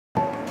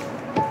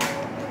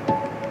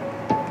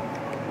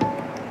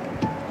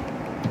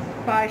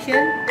partial.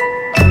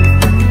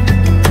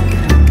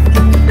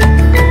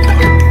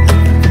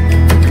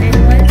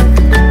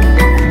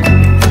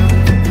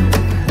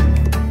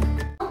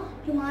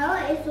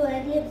 Tomorrow is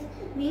solar eclipse.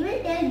 We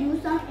will tell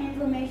you some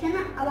information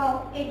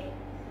about it.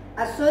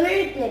 A solar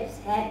eclipse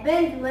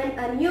happens when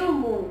a new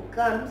moon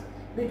comes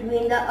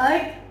between the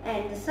earth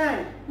and the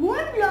sun.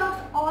 Moon blocks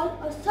all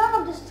or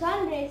some of the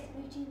sun rays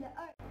reaching the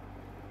earth.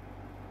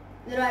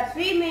 There are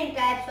three main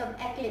types of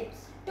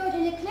eclipse: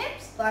 Total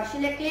eclipse,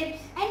 partial eclipse,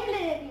 and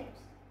lunar eclipse.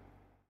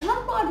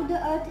 Some part of the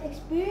earth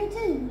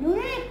experiences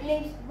lunar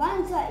eclipse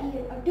once a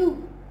year or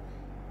two.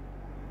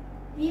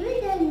 We will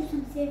tell you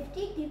some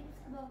safety tips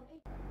about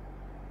it.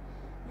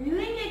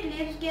 Viewing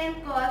eclipse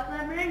can cause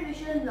permanent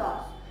visual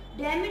loss.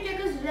 Damage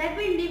occurs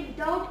rapidly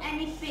without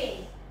any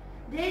pain.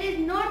 There is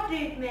no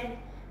treatment.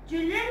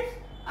 Children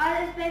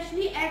are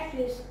especially at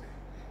risk.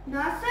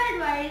 NASA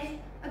advised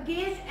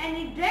against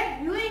any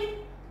direct viewing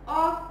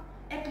of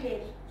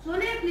eclipse.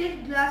 Solar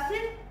eclipse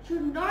glasses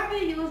should not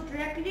be used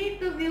directly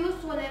to view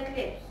solar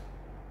eclipse.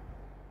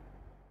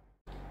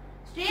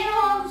 Stay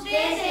home,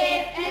 stay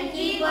safe, and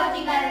keep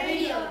watching our videos.